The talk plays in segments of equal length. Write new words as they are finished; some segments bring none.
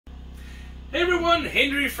Hey everyone,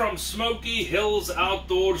 Hendri from Smoky Hills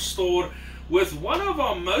Outdoor Store with one of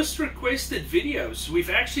our most requested videos. We've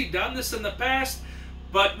actually done this in the past,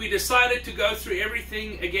 but we decided to go through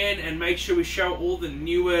everything again and make sure we show all the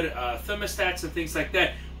newer thermostats and things like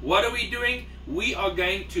that. What are we doing? We are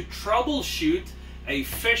going to troubleshoot a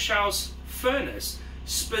fish house furnace,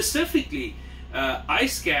 specifically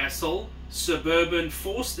Ice Castle Suburban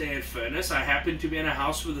forced air furnace. I happen to be in a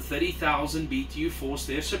house with a 30,000 BTU forced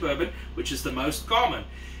air Suburban, which is the most common,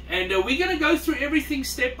 and we're going to go through everything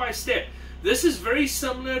step by step. This is very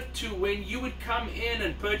similar to when you would come in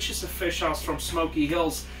and purchase a fish house from Smoky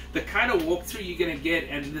Hills, the kind of walkthrough you're going to get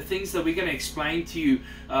and the things that we're going to explain to you,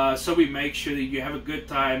 so we make sure that you have a good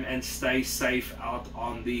time and stay safe out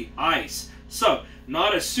on the ice. So,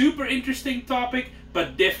 not a super interesting topic,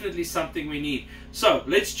 but definitely something we need. So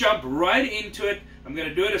let's jump right into it. I'm going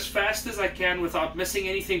to do it as fast as I can without missing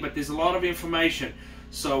anything, but there's a lot of information.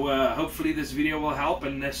 So hopefully this video will help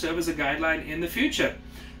and serve as a guideline in the future.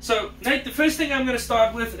 So Nate, the first thing I'm going to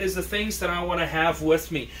start with is the things that I want to have with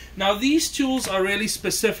me. Now these tools are really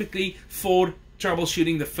specifically for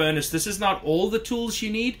troubleshooting the furnace. This is not all the tools you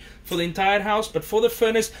need for the entire house, but for the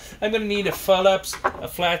furnace I'm going to need a Phillips, a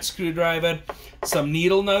flat screwdriver, some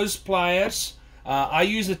needle nose pliers. I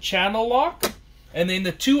use a channel lock, and then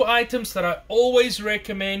the two items that I always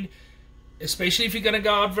recommend, especially if you're going to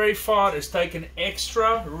go out very far, is take an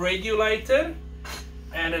extra regulator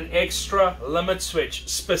and an extra limit switch,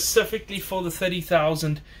 specifically for the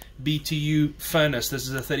 30,000 BTU furnace. This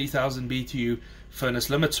is a 30,000 BTU furnace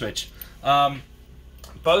limit switch.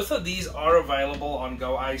 Both of these are available on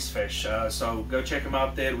Go Ice Fish, so go check them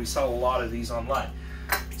out there. We sell a lot of these online.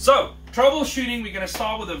 So, troubleshooting, we're going to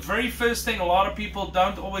start with the very first thing a lot of people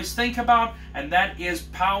don't always think about, and that is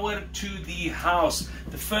power to the house.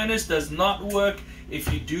 The furnace does not work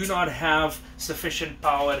if you do not have sufficient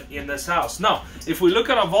power in this house. Now, if we look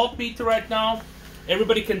at our voltmeter right now,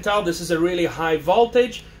 everybody can tell this is a really high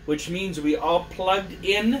voltage, which means we are plugged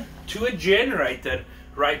in to a generator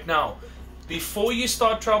right now. Before you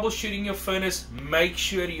start troubleshooting your furnace, make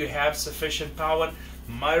sure you have sufficient power.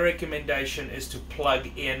 My recommendation is to plug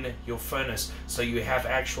in your furnace so you have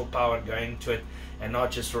actual power going to it and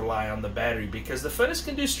not just rely on the battery, because the furnace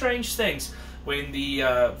can do strange things when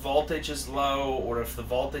the voltage is low, or if the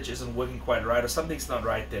voltage isn't working quite right or something's not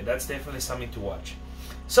right there. That's definitely something to watch.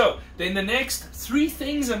 So then the next three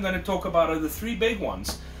things I'm going to talk about are the three big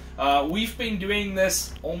ones. We've been doing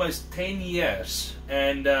this almost 10 years,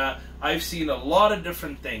 and I've seen a lot of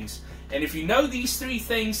different things, and if you know these three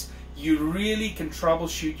things, you really can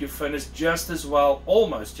troubleshoot your furnace just as well,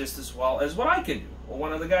 almost just as well as what I can do, or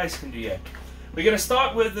one of the guys can do here. We're going to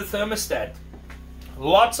start with the thermostat.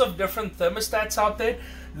 Lots of different thermostats out there.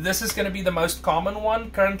 This is going to be the most common one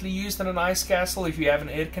currently used in an Ice Castle if you have an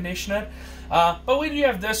air conditioner. But when you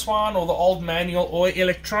have this one, or the old manual or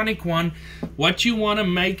electronic one, what you want to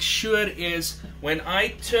make sure is when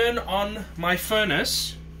I turn on my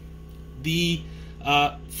furnace, the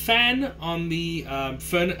fan on the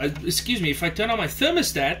if I turn on my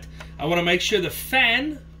thermostat, I want to make sure the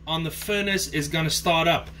fan on the furnace is going to start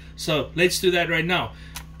up. So let's do that right now.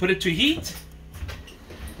 Put it to heat,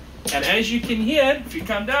 and as you can hear, if you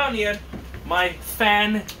come down here, my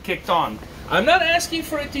fan kicked on. I'm not asking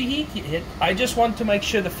for it to heat yet, I just want to make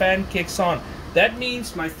sure the fan kicks on. That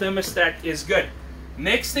means my thermostat is good.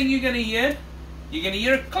 Next thing you're going to hear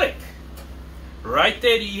a click. Right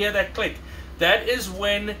there, do you hear that click? That is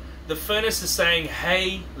when the furnace is saying,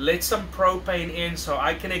 hey, let some propane in so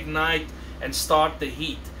I can ignite and start the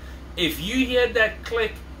heat. If you hear that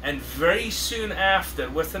click, and very soon after,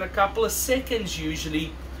 within a couple of seconds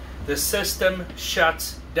usually, the system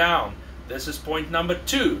shuts down. This is point number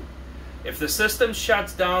 2. If the system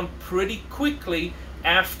shuts down pretty quickly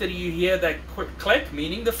after you hear that quick click,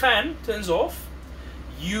 meaning the fan turns off,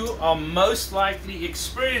 you are most likely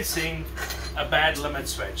experiencing a bad limit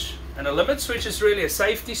switch. And a limit switch is really a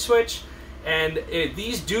safety switch, and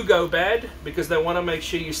these do go bad because they want to make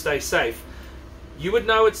sure you stay safe. You would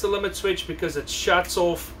know it's the limit switch because it shuts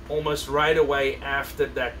off almost right away after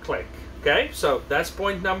that click. Okay, so that's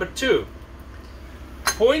point number 2.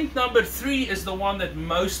 Point number 3 is the one that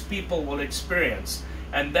most people will experience,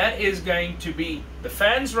 and that is going to be the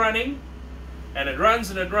fan's running, and it runs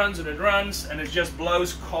and it runs and it runs, and it just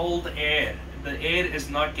blows cold air. The air is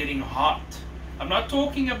not getting hot. I'm not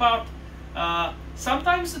talking about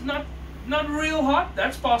sometimes it's not real hot,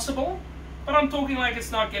 that's possible, but I'm talking like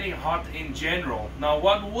it's not getting hot in general. Now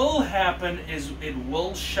what will happen is it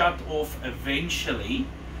will shut off eventually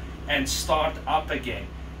and start up again.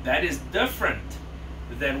 That is different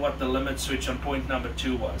than what the limit switch on point number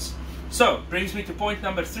 2 was. So, brings me to point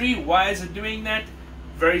number 3. Why is it doing that?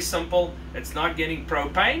 Very simple. It's not getting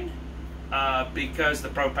propane because the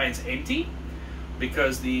propane's empty,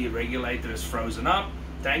 because the regulator is frozen up,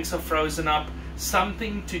 tanks are frozen up,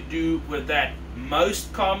 something to do with that.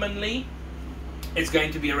 Most commonly, it's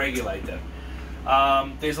going to be a regulator.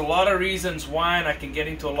 There's a lot of reasons why, and I can get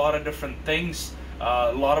into a lot of different things.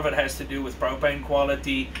 A lot of it has to do with propane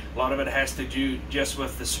quality, a lot of it has to do just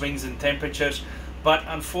with the swings in temperatures. But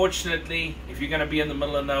unfortunately, if you're going to be in the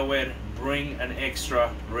middle of nowhere, bring an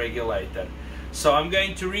extra regulator. So I'm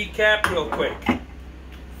going to recap real quick.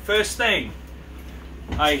 First thing,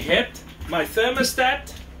 I hit my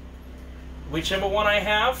thermostat, whichever one I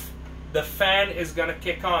have, the fan is going to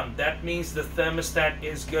kick on. That means the thermostat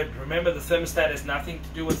is good. Remember, the thermostat has nothing to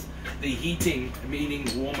do with the heating, meaning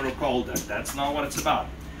warmer or colder. That's not what it's about.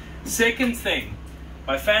 Second thing,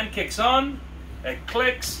 my fan kicks on, it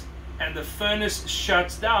clicks, and the furnace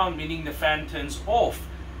shuts down, meaning the fan turns off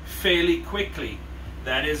fairly quickly.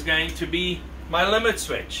 That is going to be my limit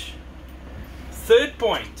switch. Third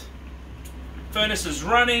point, furnace is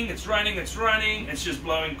running, it's running, it's running, it's just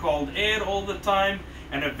blowing cold air all the time,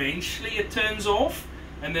 and eventually it turns off,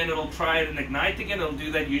 and then it'll try it and ignite again. It'll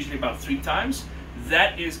do that usually about 3 times.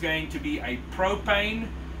 That is going to be a propane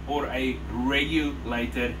or a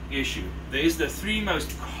regulator issue. There's the 3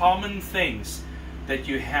 most common things that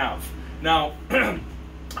you have. Now,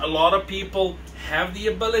 a lot of people have the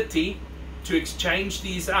ability to exchange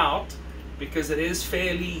these out because it is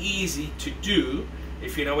fairly easy to do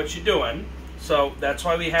if you know what you're doing. So that's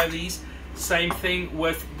why we have these. Same thing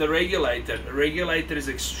with the regulator. The regulator is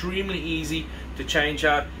extremely easy to change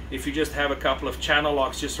out. If you just have a couple of channel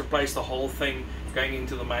locks, just replace the whole thing going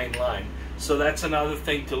into the main line. So that's another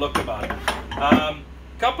thing to look about.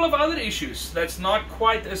 Couple of other issues that's not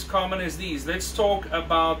quite as common as these. Let's talk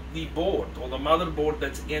about the board or the motherboard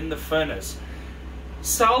that's in the furnace.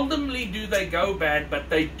 Seldomly do they go bad,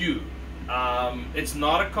 but they do. It's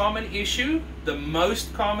not a common issue. The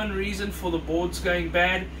most common reason for the boards going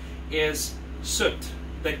bad is soot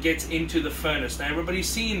that gets into the furnace. Now everybody's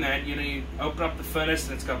seen that, you know, you open up the furnace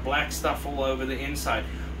and it's got black stuff all over the inside.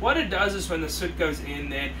 What it does is when the soot goes in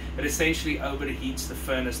there, it essentially overheats the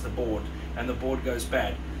furnace, the board, and the board goes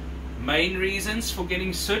bad. Main reasons for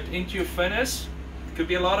getting soot into your furnace, could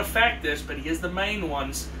be a lot of factors, but here's the main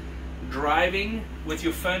ones. Driving with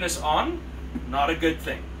your furnace on, not a good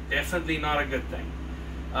thing. Definitely not a good thing.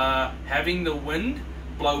 Having the wind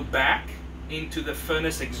blow back into the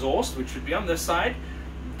furnace exhaust, which would be on this side,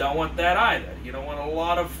 don't want that either. You don't want a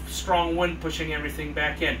lot of strong wind pushing everything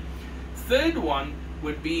back in. Third one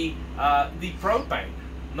would be the propane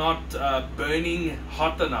not burning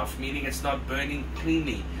hot enough, meaning it's not burning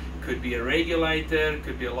cleanly. Could be a regulator,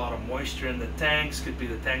 could be a lot of moisture in the tanks, could be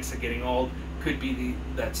the tanks are getting old, could be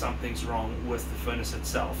that something's wrong with the furnace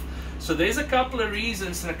itself. So there's a couple of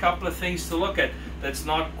reasons and a couple of things to look at that's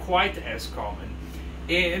not quite as common.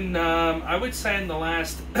 In I would say in the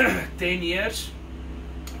last 10 years,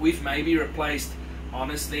 we've maybe replaced,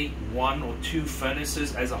 honestly, 1 or 2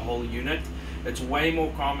 furnaces as a whole unit. It's way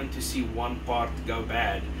more common to see one part go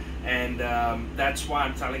bad, and that's why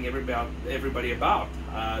I'm telling everybody about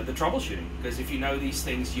the troubleshooting, because if you know these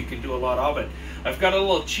things, you can do a lot of it. I've got a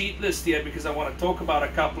little cheat list here because I want to talk about a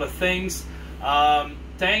couple of things.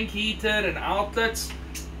 Tank heater and outlets.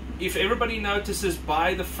 If everybody notices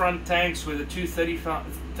by the front tanks where the 2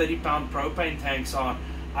 30-pound propane tanks are,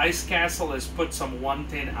 Ice Castle has put some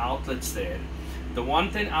 110 outlets there. The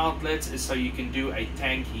 110 outlets is so you can do a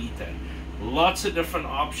tank heater. Lots of different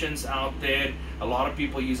options out there. A lot of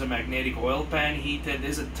people use a magnetic oil pan heater.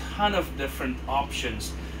 There's a ton of different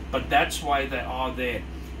options, but that's why they are there.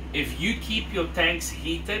 If you keep your tanks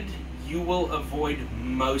heated, you will avoid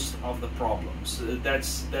most of the problems.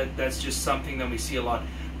 That's just something that we see a lot.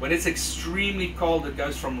 When it's extremely cold, it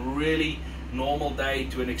goes from really normal day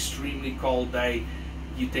to an extremely cold day.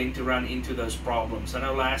 You tend to run into those problems. I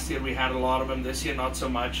know last year we had a lot of them. This year not so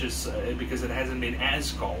much, as because it hasn't been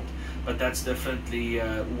as cold. But that's definitely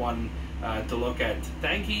one to look at.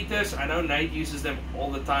 Tank heaters, I know Nate uses them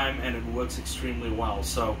all the time and it works extremely well.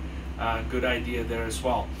 So good idea there as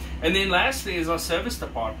well. And then lastly is our service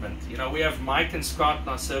department. You know, we have Mike and Scott in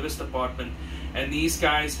our service department, and these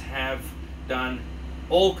guys have done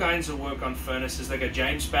all kinds of work on furnaces. They got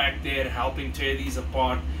James back there helping tear these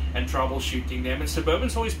apart and troubleshooting them. And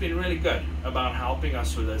Suburban's always been really good about helping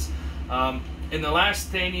us with this. In the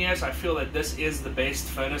last 10 years, I feel that this is the best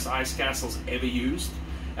furnace Ice Castle's ever used.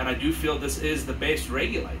 And I do feel this is the best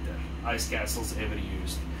regulator Ice Castle's ever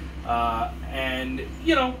used. And,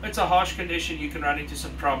 you know, it's a harsh condition. You can run into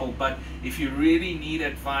some trouble. But if you really need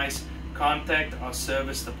advice, contact our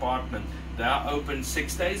service department. They are open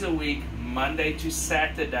 6 days a week, Monday to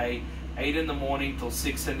Saturday, 8 in the morning till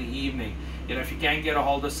 6 in the evening. You know, if you can't get a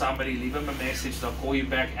hold of somebody, leave them a message. They'll call you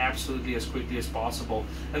back absolutely as quickly as possible.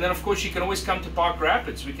 And then, of course, you can always come to Park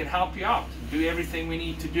Rapids. We can help you out, do everything we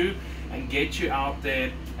need to do, and get you out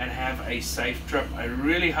there and have a safe trip. I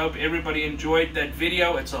really hope everybody enjoyed that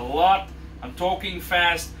video. It's a lot. I'm talking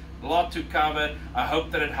fast, a lot to cover. I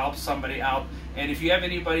hope that it helps somebody out. And if you have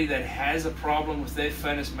anybody that has a problem with their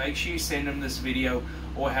furnace, make sure you send them this video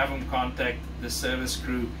or have them contact the service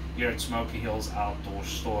crew here at Smoky Hills Outdoor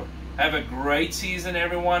Store. Have a great season,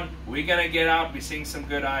 everyone. We're going to get out. We're seeing some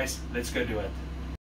good ice. Let's go do it.